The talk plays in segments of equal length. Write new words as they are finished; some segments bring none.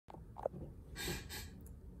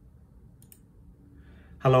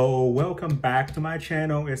Hello, welcome back to my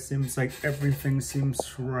channel. It seems like everything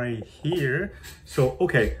seems right here. So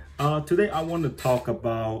today I want to talk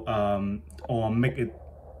about or make a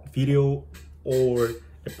video or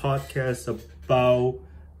a podcast about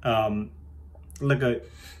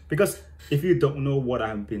because if you don't know what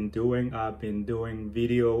I've been doing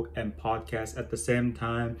video and podcast at the same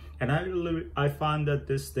time, and I find that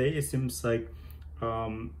this day it seems like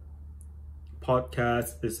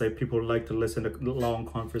podcast is like people like to listen to long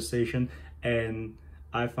conversation, and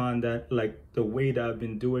I find that like the way that I've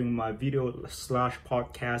been doing my video slash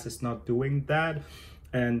podcast is not doing that,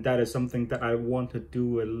 and that is something that I want to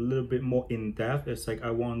do a little bit more in depth. It's like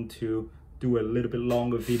I want to do a little bit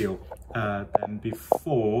longer video than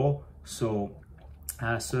before, so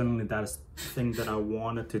certainly that's the thing that I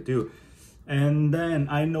wanted to do. And then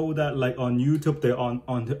I know that like on YouTube they're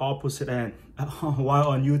on the opposite end. While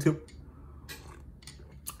on YouTube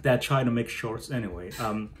they're trying to make shorts anyway.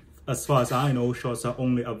 As far as I know, shorts are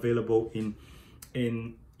only available in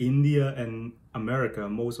India and America.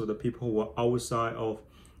 Most of the people who are outside of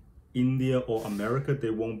India or America, they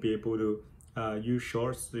won't be able to use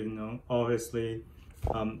shorts. You know, obviously,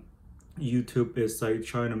 YouTube is like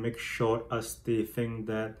trying to make short as the thing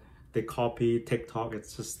that they copy TikTok.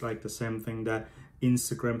 It's just like the same thing that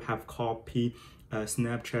Instagram have copied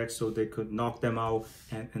Snapchat, so they could knock them out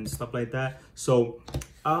and stuff like that. So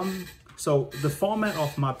the format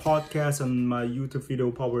of my podcast and my YouTube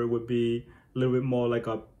video probably would be a little bit more like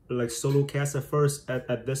solo cast at first.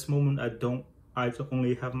 At this moment I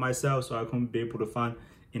only have myself, so I couldn't be able to find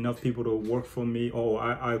enough people to work for me, or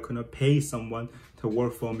I couldn't pay someone to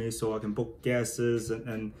work for me so I can book guests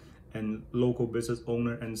and local business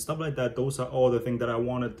owner and stuff like that. Those are all the things that I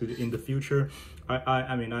wanted to do in the future.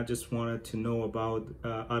 I mean, I just wanted to know about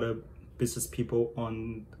other business people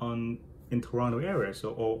in Toronto area,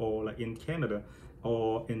 so or like in Canada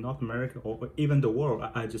or in North America or even the world.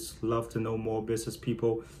 I just love to know more business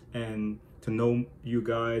people and to know you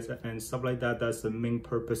guys and stuff like that. That's the main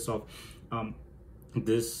purpose of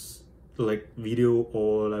this like video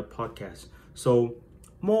or like podcast. So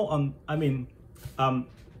more on,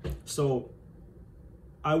 so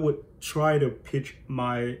I would try to pitch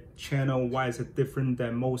my channel. Why is it different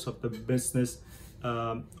than most of the business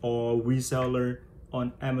or reseller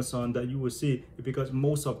on Amazon that you will see? Because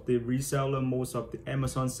most of the reseller, most of the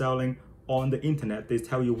Amazon selling on the internet, they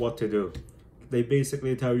tell you what to do. They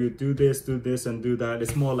basically tell you do this and do that.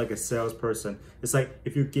 It's more like a salesperson. It's like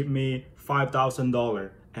if you give me $5,000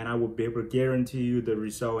 and I would be able to guarantee you the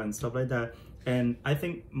result and stuff like that. And I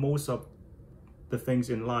think most of the things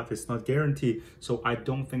in life is not guaranteed, so I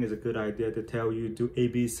don't think it's a good idea to tell you do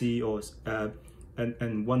ABC or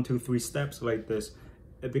and 1, 2, 3 steps like this,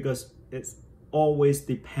 because it's always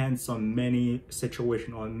depends on many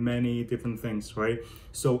situations, on many different things, right?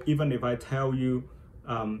 So even if I tell you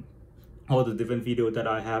all the different videos that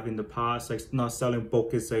I have in the past, like not selling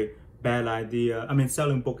book is a bad idea. I mean,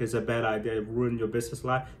 selling book is a bad idea, it ruin your business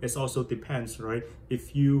life. It also depends, right?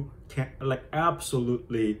 If you can like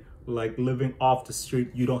absolutely like living off the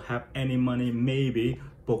street, you don't have any money, maybe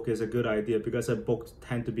book is a good idea, because a books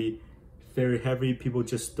tend to be very heavy. People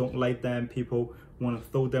just don't like them. People want to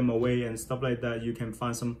throw them away and stuff like that. You can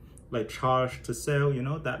find some like charge to sell, you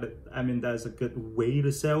know, that's a good way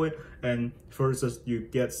to sell it. And versus you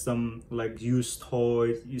get some like used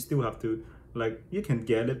toys, you still have to like, you can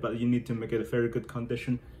get it, but you need to make it a very good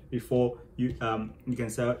condition before you can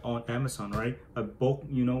sell it on Amazon, right? A book,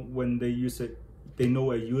 you know, when they use it, they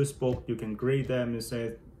know a used book, you can grade them and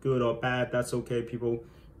say good or bad, that's okay. People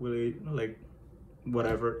really like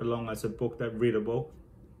whatever, as long as a book that readable,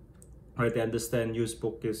 right? They understand used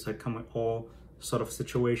book is like come with all sort of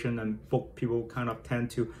situation, and book people kind of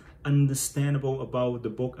tend to understandable about the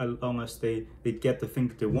book as long as they get the thing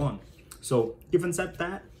that they want. So given said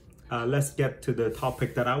that, let's get to the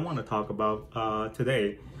topic that I want to talk about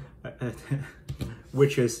today,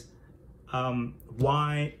 which is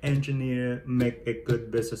why engineer make a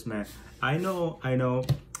good businessman. I know,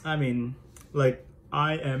 I mean, like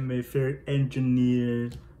I am a very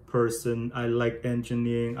engineer person. I like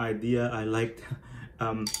engineering idea. I like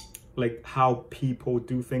how people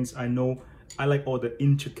do things. I know I like all the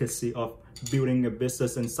intricacy of building a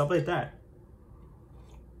business and stuff like that,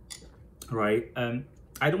 right?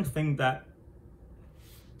 I don't think that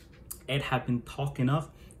it had been talked enough.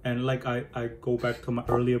 And like I go back to my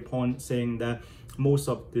earlier point saying that most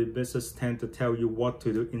of the business tend to tell you what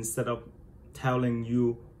to do instead of telling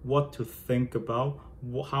you what to think about,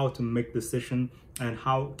 how to make decision, and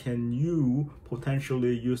how can you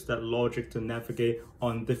potentially use that logic to navigate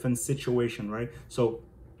on different situation, right? So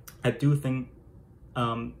I do think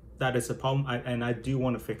that is a problem, and I do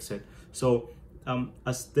want to fix it. So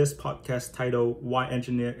as this podcast title, Why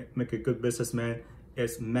Engineer Make a Good Businessman,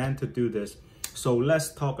 is meant to do this. So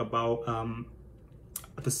let's talk about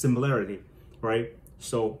the similarity, right?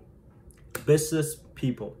 So business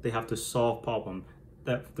people, they have to solve problem.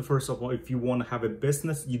 That the first of all, if you want to have a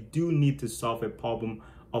business, you do need to solve a problem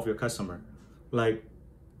of your customer. Like,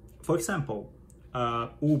 for example,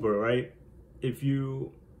 Uber, right? If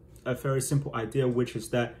you, a very simple idea, which is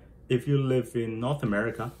that if you live in North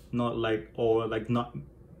America, not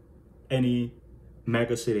any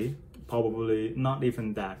mega city, probably not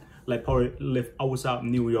even that, like probably live outside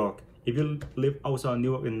New York. If you live outside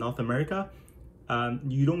New York in North America,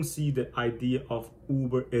 you don't see the idea of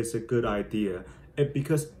Uber is a good idea.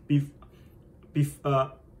 Because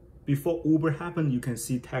before Uber happened, you can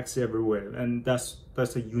see taxi everywhere, and that's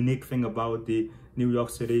a unique thing about the New York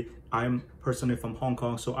City. I'm personally from Hong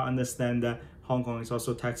Kong, so I understand that Hong Kong is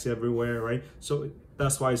also taxi everywhere, right? So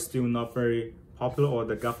that's why it's still not very popular, or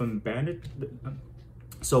the government banned it.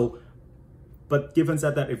 So, but given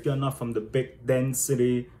that if you're not from the big dense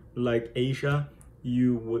city like Asia,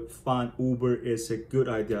 you would find Uber is a good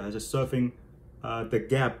idea as a serving the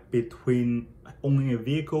gap between owning a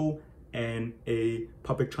vehicle and a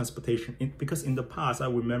public transportation. Because in the past, I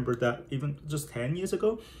remember that even just 10 years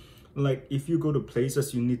ago, like if you go to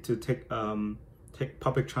places, you need to take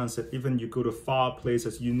public transit. Even you go to far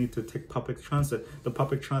places, you need to take public transit. The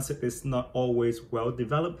public transit is not always well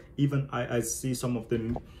developed. Even I see some of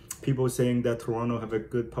the people saying that Toronto have a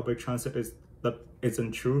good public transit. That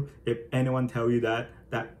isn't true. If anyone tell you that,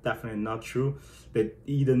 that's definitely not true. They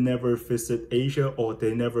either never visit Asia or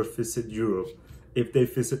they never visit Europe. If they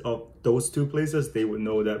visit those two places, they would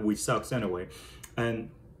know that we sucks anyway.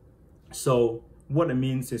 And so what it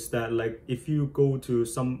means is that, like, if you go to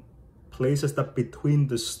some places that between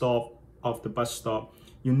the stop of the bus stop,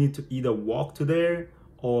 you need to either walk to there,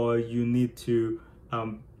 or you need to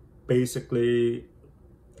basically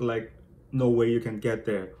like no way you can get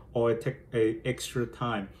there, or it take a extra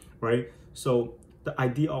time, right? So the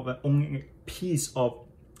idea of owning a piece of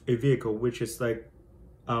a vehicle, which is like,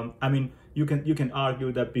 I mean, you can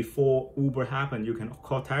argue that before Uber happened, you can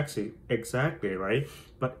call taxi, exactly, right?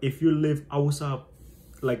 But if you live outside,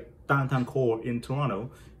 like downtown core in Toronto,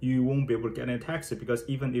 you won't be able to get a taxi, because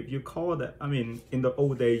even if you call that, I mean, in the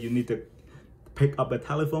old day, you need to pick up a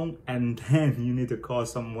telephone and then you need to call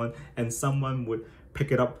someone, and someone would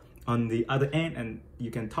pick it up on the other end, and you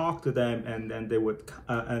can talk to them, and then they would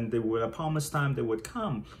promise time they would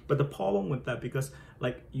come. But the problem with that, because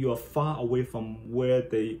like you are far away from where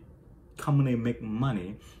they commonly make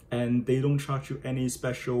money, and they don't charge you any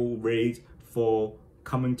special rate for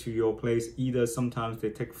coming to your place. Either sometimes they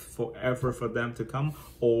take forever for them to come,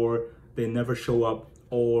 or they never show up,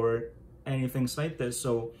 or anything like that.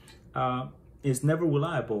 So it's never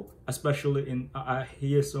reliable, especially in, I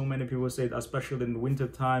hear so many people say that, especially in the winter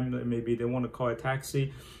time, maybe they want to call a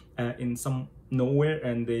taxi in some nowhere,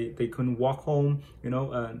 and they couldn't walk home, you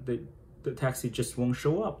know, the taxi just won't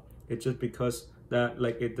show up. It's just because that,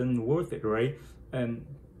 like, it didn't worth it, right? And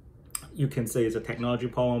you can say it's a technology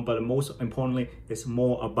problem, but most importantly, it's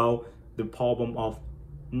more about the problem of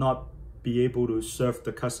not be able to serve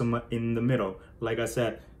the customer in the middle. Like I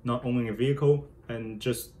said, not owning a vehicle and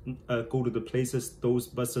just go to the places those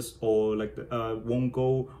buses or like won't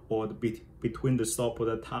go, or between the stop or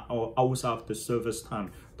the time, or outside of the service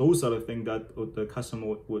time. Those are the things that the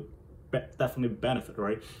customer would definitely benefit,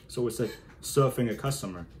 right? So it's like serving a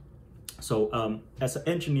customer. So as an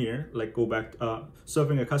engineer, like go back,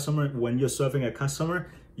 serving a customer, when you're serving a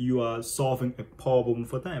customer, you are solving a problem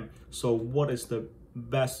for them. So what is the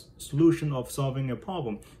best solution of solving a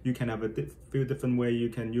problem? You can have a few different ways. You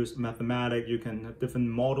can use mathematics, you can have different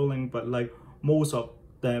modeling, but like most of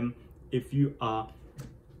them, if you are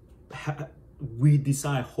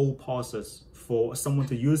redesign whole process for someone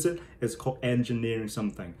to use it, it's called engineering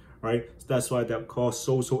something, right? That's why they're called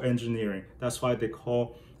social engineering. That's why they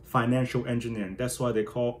call financial engineering. That's why they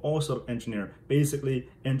call all sort of engineering. Basically,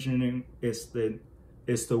 engineering is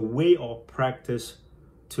the way of practice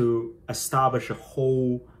to establish a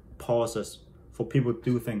whole process for people to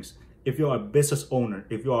do things. If you're a business owner,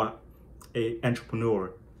 if you are an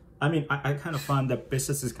entrepreneur, I mean, I kind of find that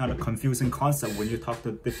business is kind of confusing concept when you talk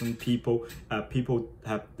to different people. People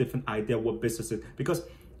have different idea what business is, because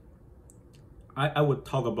I would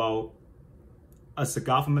talk about as a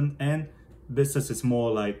government, and business is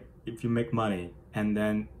more like if you make money and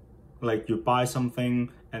then like you buy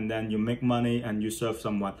something and then you make money and you serve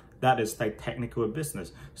someone. That is like technical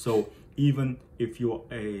business. So even if you're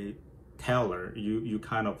a teller, you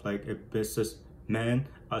kind of like a businessman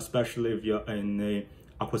especially if you're in a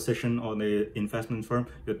acquisition or the investment firm,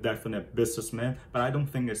 you're definitely a businessman. But I don't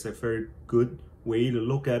think it's a very good way to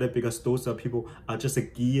look at it, because those are people are just a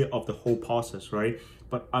gear of the whole process, right?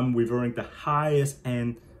 But I'm referring the highest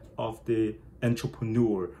end of the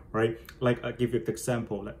entrepreneur, right? Like I give you an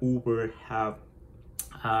example, like Uber have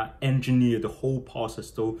engineered the whole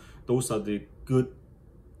process. So those are the good,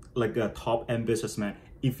 like a top end businessman.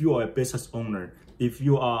 If you are a business owner, if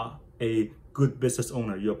you are a good business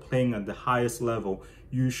owner, you're playing at the highest level,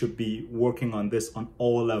 you should be working on this on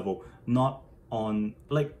all level, not on,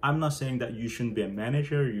 like, I'm not saying that you shouldn't be a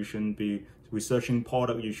manager, you shouldn't be researching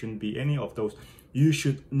product, you shouldn't be any of those. You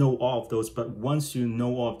should know all of those, but once you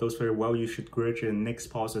know all of those very well, you should graduate the next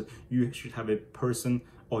process. You should have a person,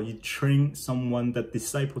 or you train someone, that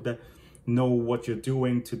disciple, that know what you're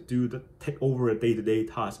doing to do the take over a day-to-day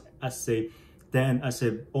task. As a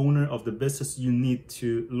owner of the business, you need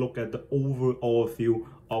to look at the overall view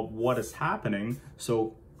of what is happening,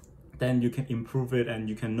 so then you can improve it and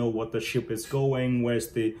you can know what the ship is going,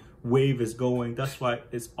 where's the wave is going. That's why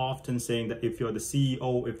it's often saying that if you're the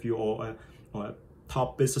CEO, if you're a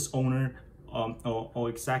top business owner, or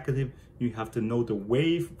executive, you have to know the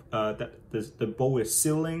wave that the boat is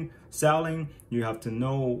sailing. You have to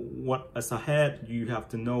know what is ahead. You have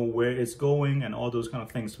to know where it's going and all those kind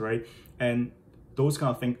of things, right? And those kind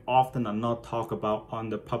of things often are not talked about on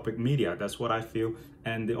the public media. That's what I feel.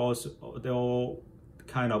 And they're all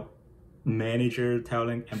kind of manager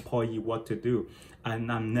telling employee what to do,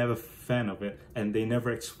 and I'm never a fan of it. And they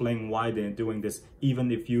never explain why they're doing this.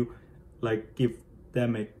 Even if you like give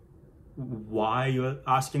them a why you're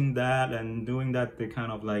asking that and doing that, they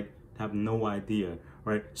kind of like have no idea,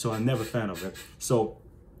 right? So I'm never a fan of it. So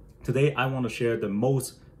today I want to share the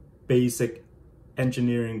most basic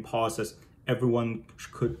engineering process everyone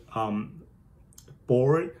could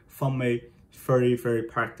borrow from a very, very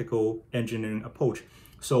practical engineering approach.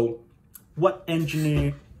 So what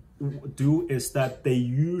engineers do is that they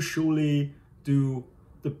usually do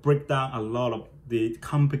to break down a lot of the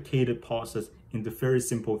complicated process into very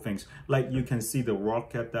simple things. Like you can see the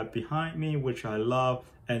rocket that behind me, which I love.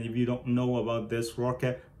 And if you don't know about this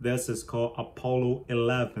rocket, this is called Apollo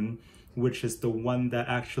 11, which is the one that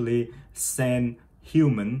actually sent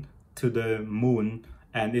human to the moon.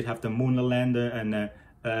 And it have the moon lander,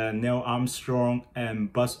 and Neil Armstrong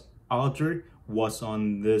and Buzz Aldrin was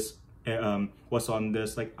on this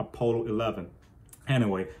like Apollo 11.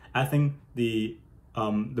 Anyway, I think the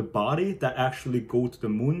body that actually go to the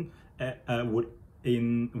moon would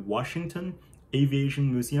in Washington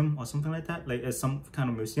Aviation Museum or something like that, like some kind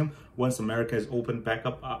of museum. Once America is opened back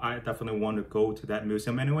up, I definitely want to go to that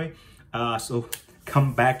museum anyway. So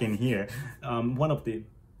come back in here. One of the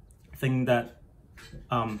thing that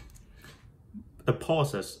the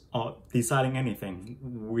process of deciding anything,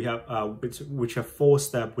 we have which have 4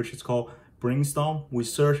 steps, which is called brainstorm,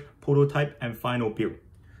 research, prototype, and final build.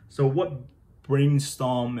 So what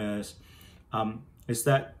brainstorm is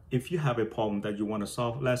that if you have a problem that you want to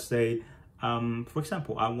solve, let's say, for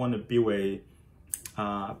example, I want to build a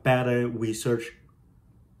better research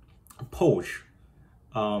approach.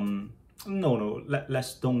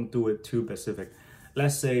 Let's don't do it too specific.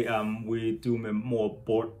 Let's say we do a more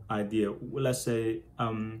broad idea. Let's say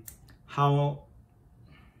how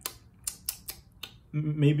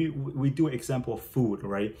maybe we do an example of food,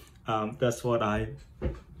 right? That's what I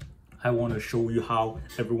want to show you how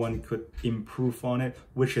everyone could improve on it,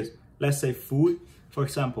 which is, let's say food. For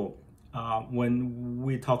example, when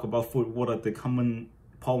we talk about food, what are the common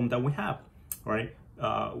problems that we have, right?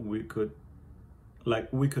 We could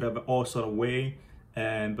have all sort of way,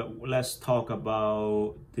 but let's talk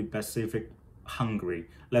about the specific hungry.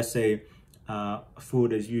 Let's say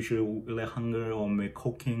food is usually hunger, or maybe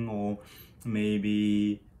cooking, or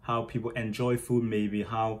maybe how people enjoy food, maybe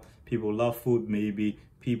how people love food, maybe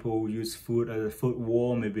people use food as a food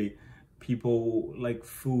war, maybe people like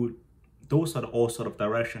food. Those are all sort of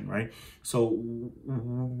direction, right? So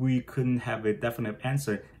we couldn't have a definite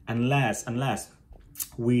answer unless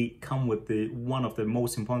we come with one of the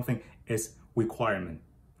most important thing is requirement,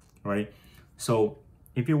 right? So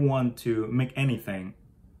if you want to make anything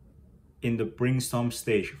in the brainstorm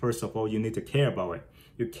stage, first of all, you need to care about it.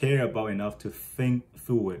 You care about enough to think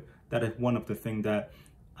through it. That is one of the things that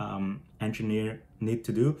engineer need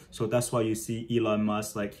to do. So that's why you see Elon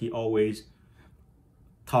Musk, like he always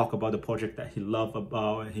talk about the project that he love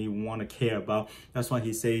about, he want to care about. That's why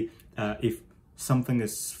he say if something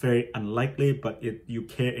is very unlikely, but if you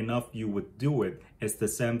care enough, you would do it. It's the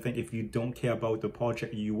same thing. If you don't care about the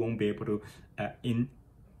project, you won't be able to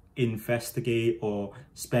investigate or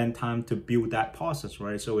spend time to build that process,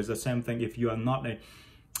 right? So it's the same thing. If you are not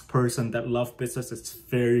person that love business, it's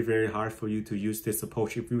very, very hard for you to use this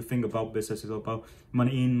approach. If you think about business, it's about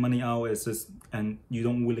money in, money out, it's just, and you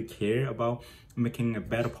don't really care about making a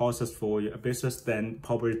better process for your business, then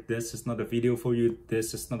probably this is not a video for you.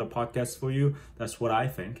 This is not a podcast for you. That's what I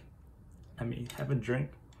think. Let me have a drink.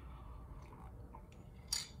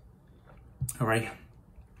 All right.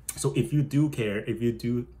 So if you do care, if you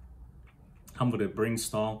do come with a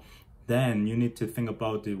brainstorm, then you need to think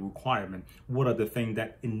about the requirement. What are the things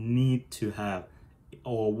that it need to have,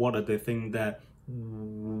 or what are the things that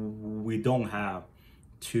we don't have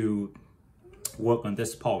to work on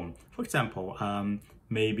this problem? For example,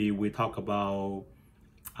 maybe we talk about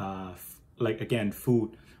like again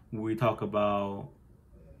food. We talk about,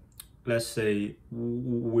 let's say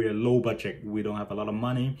we're low budget, we don't have a lot of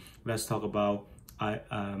money. Let's talk about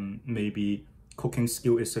maybe cooking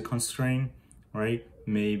skill is a constraint, right?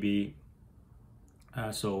 Maybe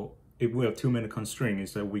so if we have too many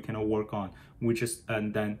constraints that we cannot work on, we just,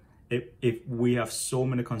 and then if we have so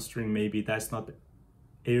many constraints, maybe that's not the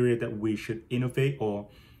area that we should innovate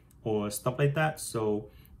or stuff like that. So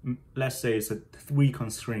let's say it's a 3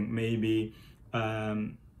 constraint. Maybe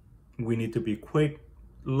we need to be quick,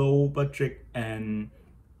 low budget, and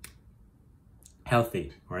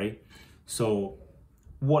healthy, right? So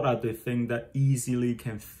what are the things that easily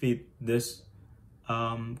can fit this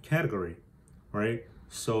category, right?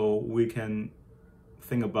 So we can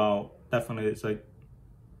think about, definitely it's like,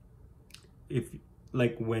 if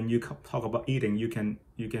like when you talk about eating, you can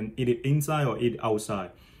eat it inside or eat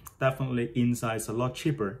outside. Definitely inside is a lot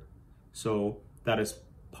cheaper, so that is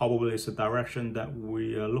probably the direction that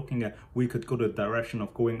we are looking at. We could go the direction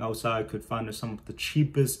of going outside, could find some of the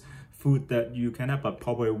cheapest food that you can have, but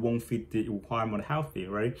probably won't fit the requirement of healthy,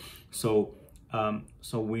 right? So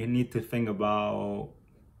so we need to think about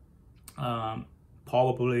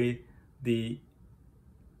probably the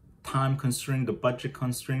time constraint, the budget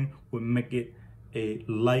constraint would make it a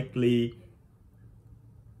likely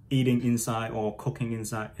eating inside or cooking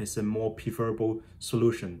inside is a more preferable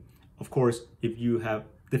solution. Of course, if you have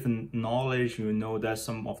different knowledge, you know that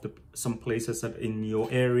some places that in your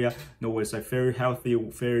area know it's like very healthy,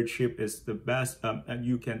 very cheap is the best, and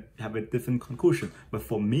you can have a different conclusion. But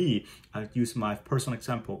for me, I use my personal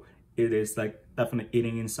example. It is like definitely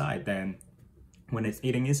eating inside. Then when it's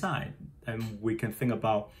eating inside, then we can think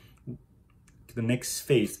about the next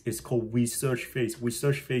phase. It's called research phase.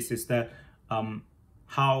 Research phase is that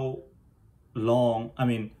how long, I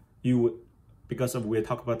mean, you would, because of we're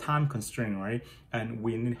talking about time constraint, right? And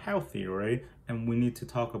we need healthy, right? And we need to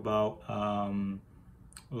talk about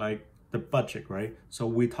like the budget, right? So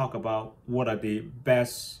we talk about what are the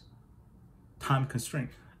best time constraint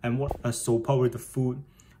and what are so probably the food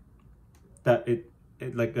that it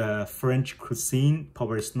like a French cuisine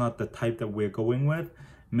probably is not the type that we're going with.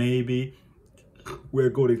 Maybe we're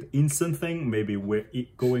going to instant thing. Maybe we're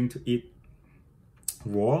going to eat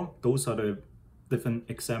raw. Those are the different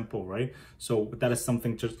example, right? So that is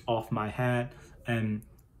something just off my head. And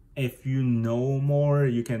if you know more,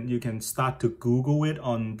 you can start to Google it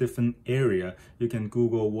on different area. You can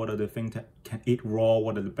Google what are the things that can eat raw,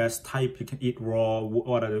 what are the best type you can eat raw,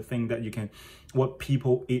 what are the things that you can, what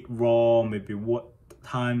people eat raw, maybe what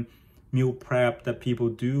time meal prep that people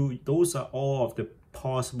do. Those are all of the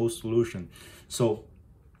possible solution. So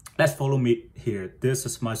let's follow me here. This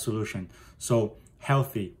is my solution. So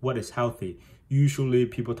healthy, what is healthy? Usually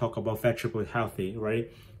people talk about vegetable healthy,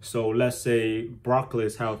 right? So let's say broccoli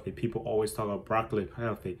is healthy. People always talk about broccoli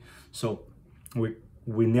healthy. So we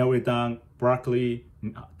narrow it down, broccoli.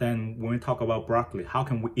 Then when we talk about broccoli, how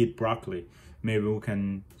can we eat broccoli? Maybe we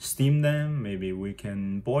can steam them, maybe we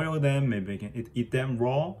can boil them, maybe we can eat them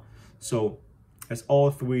raw. So it's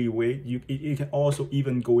all 3 ways. You can also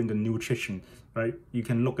even go into nutrition, right? You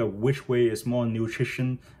can look at which way is more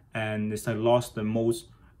nutrition, and it's like lost the most,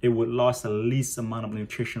 it would lose the least amount of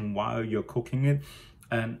nutrition while you're cooking it.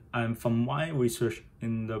 And from my research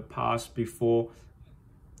in the past before,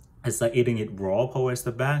 it's like eating it raw probably is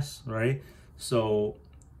the best, right? So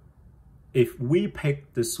if we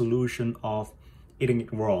pick the solution of eating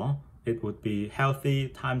it raw, it would be healthy,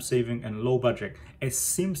 time-saving, and low budget. It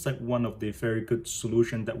seems like one of the very good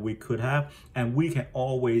solutions that we could have, and we can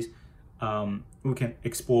always we can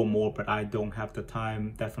explore more, but I don't have the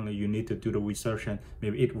time. Definitely you need to do the research and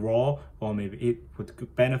maybe eat raw, or maybe eat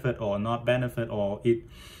with benefit or not benefit, or eat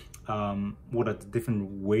what are the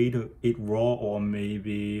different way to eat raw, or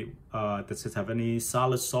maybe does it have any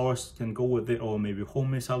salad sauce can go with it, or maybe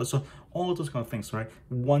homemade salad sauce, all those kind of things, right?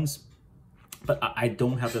 But I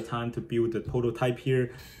don't have the time to build the prototype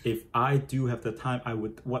here. If I do have the time,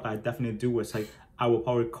 what I definitely do is like I will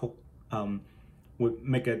probably cook would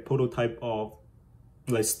make a prototype of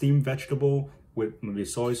like steamed vegetable with maybe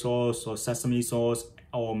soy sauce or sesame sauce,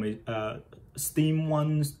 or steamed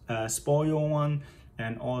ones, spoiled one,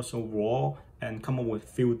 and also raw, and come up with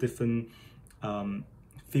few different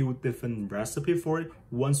recipe for it.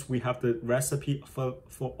 Once we have the recipe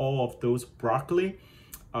for all of those broccoli,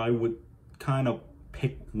 I would kind of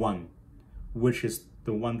pick one, which is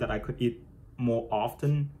the one that I could eat more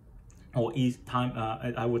often, or eat time.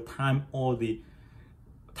 I would time all the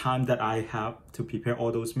time that I have to prepare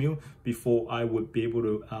all those meals before I would be able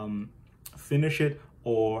to finish it,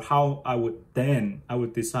 or how I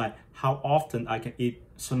would decide how often I can eat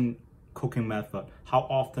some cooking method, how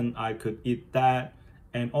often I could eat that,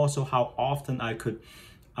 and also how often I could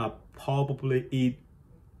probably eat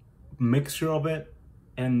mixture of it.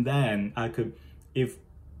 And then I could,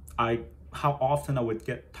 how often I would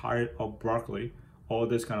get tired of broccoli, all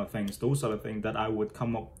these kind of things. Those are the things that I would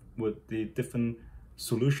come up with the different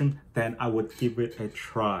solution. Then I would give it a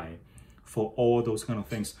try for all those kind of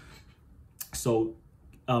things. So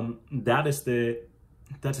that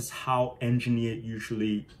is how engineer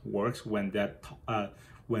usually works when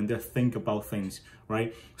they think about things,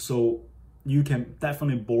 right? So you can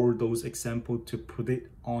definitely borrow those examples to put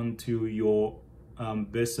it onto your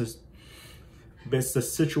business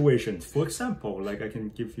situations. For example, like I can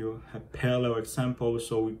give you a parallel example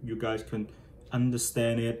so you guys can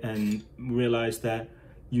understand it and realize that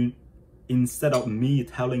instead of me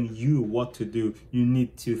telling you what to do, you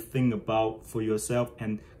need to think about for yourself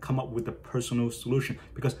and come up with a personal solution,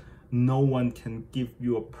 because no one can give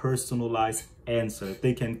you a personalized answer.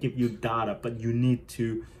 They can give you data, but you need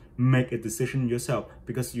to make a decision yourself.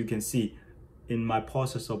 Because you can see in my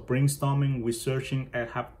process of brainstorming, researching, I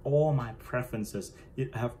have all my preferences.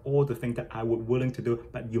 I have all the things that I would willing to do,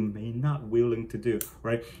 but you may not willing to do,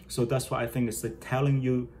 right? So that's why I think it's like telling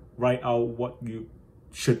you right out what you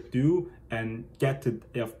should do and get to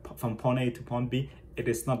from point A to point B. It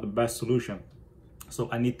is not the best solution. So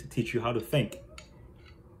I need to teach you how to think.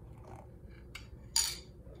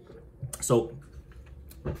 So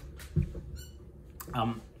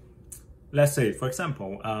let's say, for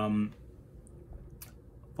example,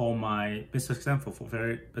 for my business example, for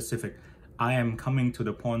very specific, I am coming to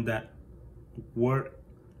the point that work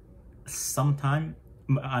sometime,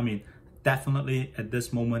 I mean, definitely at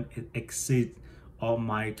this moment, it exceeds all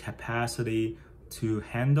my capacity to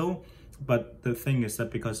handle. But the thing is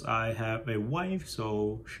that because I have a wife,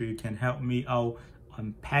 so she can help me out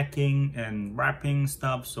unpacking and wrapping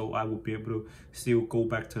stuff, so I will be able to still go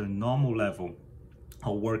back to the normal level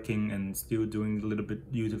of working and still doing a little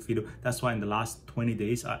bit YouTube video. That's why in the last 20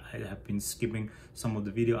 days I have been skipping some of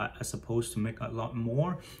the video. I supposed to make a lot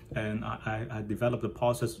more, and I developed the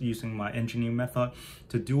process using my engineering method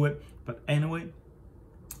to do it. But anyway,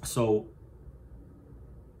 so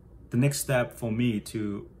the next step for me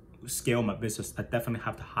to scale my business, I definitely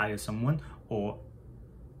have to hire someone or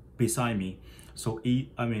beside me. So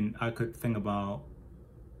I could think about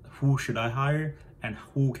who should I hire and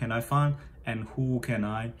who can I find and who can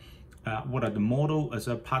I, what are the model, as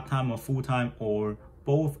a part-time or full-time or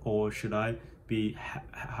both, or should I be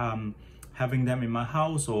having them in my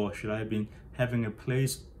house, or should I be having a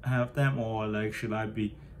place have them, or like should I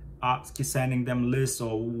be sending them lists,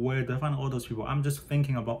 or where to find all those people. I'm just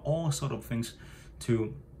thinking about all sort of things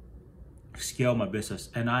to scale my business,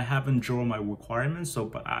 and I haven't drawn my requirements, so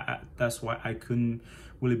but that's why I couldn't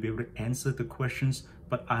really be able to answer the questions.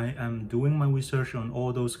 But I am doing my research on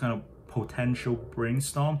all those kind of potential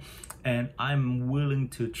brainstorm, and I'm willing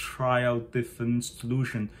to try out different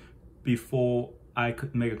solutions before I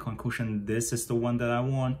could make a conclusion, this is the one that I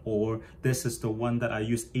want, or this is the one that I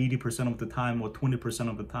use 80% of the time, or 20%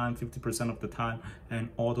 of the time, 50% of the time, and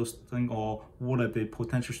all those things, or what are the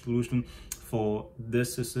potential solutions for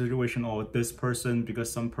this situation or this person,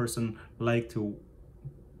 because some person like to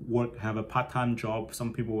have a part-time job,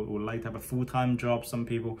 some people would like to have a full-time job, some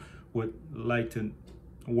people would like to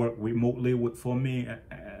work remotely for me,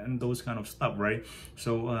 and those kind of stuff, right?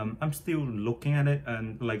 So I'm still looking at it,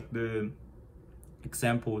 and like the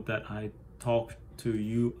example that I talked to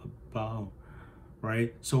you about,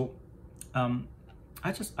 right? So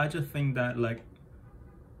I just think that like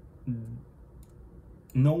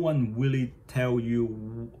no one really tell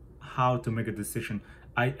you how to make a decision.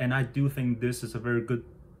 I do think this is a very good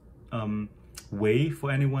way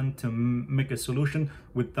for anyone to make a solution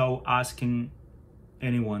without asking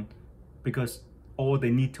anyone, because all they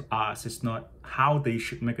need to ask is not how they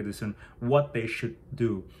should make a decision. What they should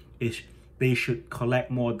do is they should collect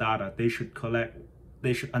more data. They should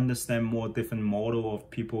understand more different model of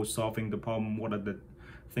people solving the problem, what are the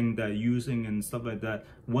things they're using and stuff like that.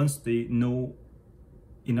 Once they know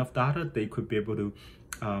enough data, they could be able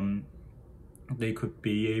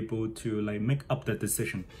to like make up the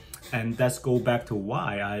decision. And that's go back to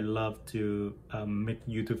why I love to make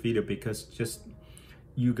YouTube video, because just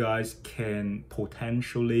you guys can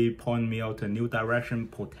potentially point me out a new direction,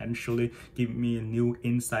 potentially give me a new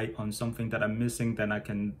insight on something that I'm missing, then I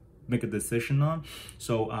can make a decision on.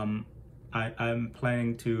 So I'm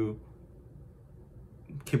planning to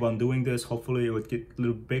keep on doing this. Hopefully it would get a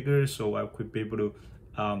little bigger, so I could be able to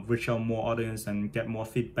reach out more audience and get more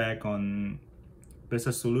feedback on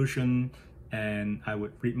business solution. And I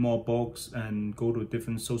would read more books and go to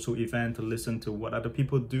different social events to listen to what other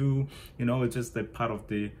people do. You know, it's just a part of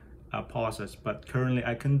the process. But currently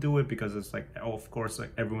I can do it because it's like, of course,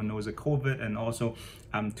 like everyone knows the COVID, and also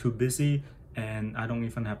I'm too busy and I don't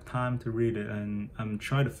even have time to read it. And I'm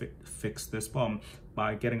trying to fix this problem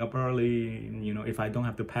by getting up early. You know, if I don't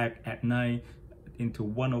have to pack at night into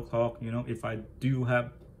 1 o'clock, you know, if I do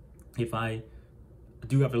have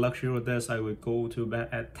the luxury of this, I would go to bed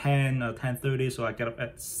at 10 or 10:30, so I get up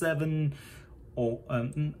at 7, or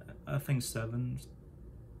I think 7.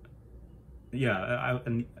 Yeah,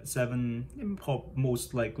 7,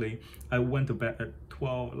 most likely. I went to bed at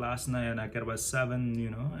 12 last night and I get up at 7, you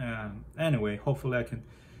know. Anyway, hopefully I can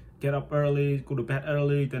get up early, go to bed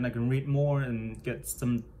early, then I can read more and get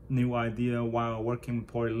some new idea while working,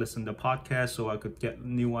 probably listen to podcasts, so I could get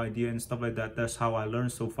new idea and stuff like that. That's how I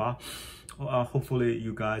learned so far. Hopefully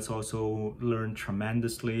you guys also learn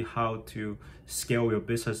tremendously how to scale your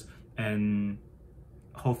business, and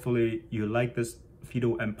hopefully you like this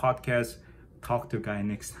video and podcast. Talk to you guys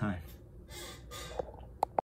next time.